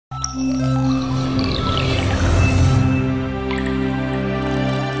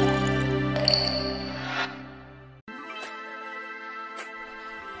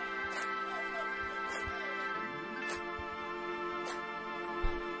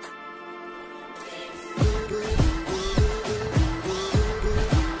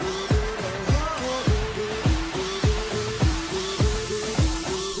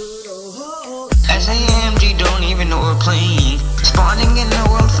SAAMG don't even know we're playing. Spawning in the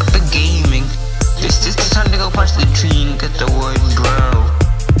world for the gaming. This is the time to go punch the tree and get the wood grow.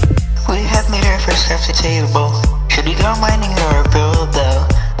 We have made our first crafted table. Should we go mining or build though?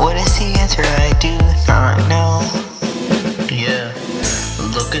 What is the answer? I do not know. Yeah,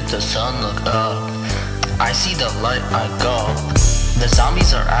 look at the sun, look up. I see the light, I go. The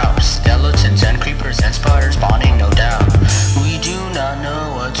zombies are out, skeletons and creepers and spiders spawning, no doubt. We do not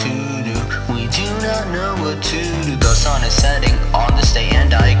know what to do, we do not know what to do. The sun is setting on this day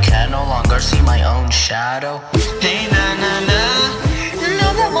and I can no longer see my own shadow. Hey na na na,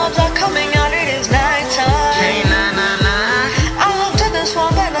 Know the mobs are coming out, it is nighttime. hey na na na, I look to the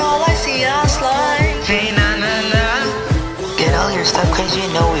swamp and all I see are slime. hey na na na. Get all your stuff cause you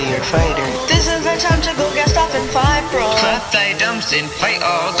know we are fighters. This is the time to go get stuff and fight, bro. Craft items and fight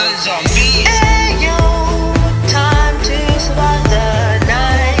all the zombies. Hey yo, time to survive the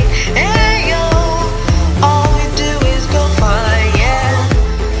night. Hey yo, all we do is go fight, yeah.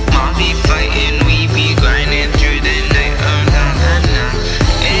 Mom be fighting, we be grinding through the night. Oh na na na.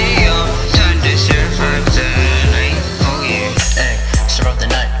 Hey yo, time to survive the night. Oh yeah. Hey, survive the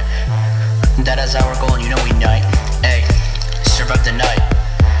night. That is our goal and you know we night. Hey, survive the night.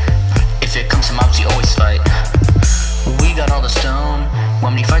 If it comes to mobs, you always fight. We got all the stone.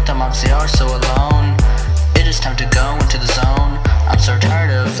 When we fight the mobs, they are so alone. It is time to go into the zone. I'm so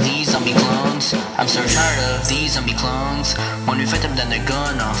tired of these zombie clones. I'm so tired of these zombie clones. When we fight them, then they're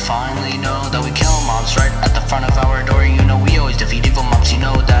gonna finally know that we kill mobs right at the front of our door. You know we always defeat evil mobs. You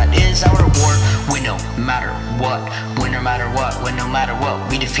know that is our war. Win no matter what. Win no matter what. Win no matter what.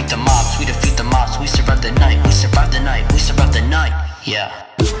 We defeat the mobs. We defeat the mobs. We survive the night. We survive the night. We survive the night. Yeah.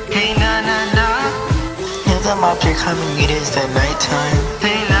 Hey na na na, If the mobs are coming, it is the nighttime.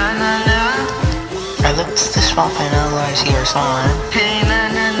 hey na na na, I look to the swamp and all I see are slime. hey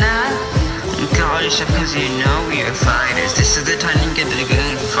na na na. Call yourself cause you know we are fighters. This is the time to get a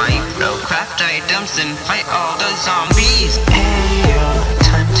good fight, bro. Craft items and fight all the zombies. Hey yo,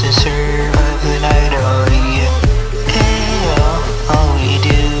 time to survive the night, oh yeah. Hey yo, all we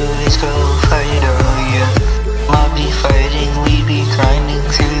do is go fight, oh yeah. Mob be fighting, we be grinding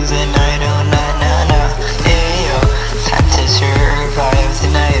through the night, oh na na na. Hey yo, time to survive the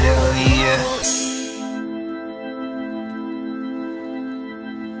night, oh yeah.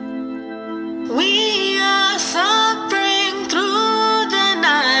 We are suffering through the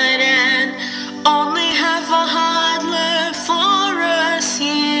night and only have a heart left for us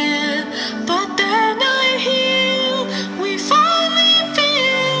here. But they're not here. We finally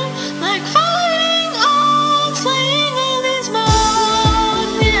feel like fighting on, slaying all these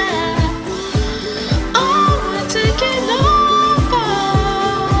mobs, yeah. Oh, we're taking over.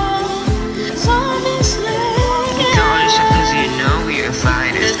 Zombie slaying. Call yourself cause you know we are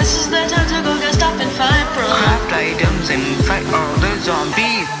fighters. This is the time to go get stuff and fight, bro. Craft items and fight all the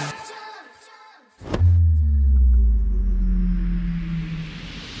zombies.